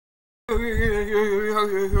Yo,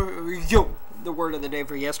 the word of the day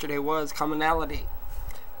for yesterday was commonality.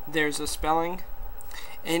 There's a spelling,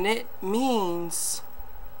 and it means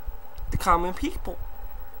the common people.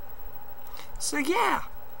 So yeah.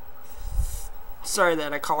 Sorry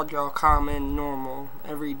that I called y'all common, normal,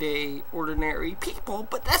 everyday, ordinary people,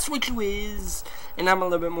 but that's what you is. And I'm a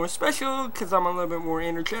little bit more special because I'm a little bit more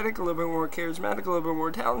energetic, a little bit more charismatic, a little bit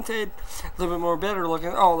more talented, a little bit more better looking.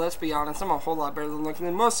 Oh, let's be honest, I'm a whole lot better looking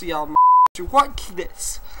than most of y'all who watch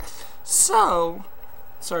this. So,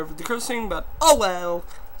 sorry for the cursing, but oh well.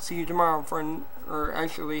 See you tomorrow for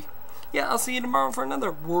I'll see you tomorrow for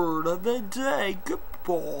another word of the day.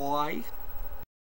 Goodbye.